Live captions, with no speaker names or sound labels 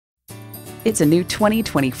It's a new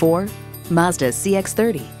 2024 Mazda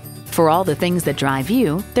CX-30. For all the things that drive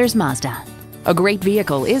you, there's Mazda. A great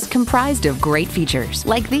vehicle is comprised of great features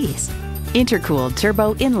like these: intercooled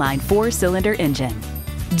turbo inline 4-cylinder engine,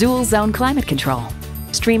 dual zone climate control,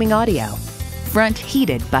 streaming audio, front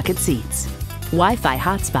heated bucket seats, Wi-Fi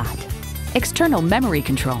hotspot, external memory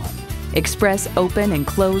control, express open and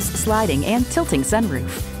close sliding and tilting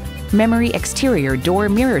sunroof, memory exterior door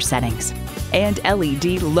mirror settings, and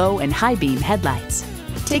LED low and high beam headlights.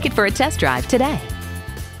 Take it for a test drive today.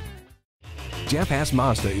 Jeff Haas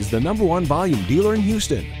Mazda is the #1 volume dealer in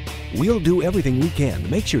Houston. We'll do everything we can to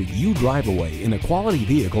make sure you drive away in a quality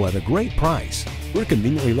vehicle at a great price. We're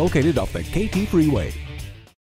conveniently located off the Katy freeway.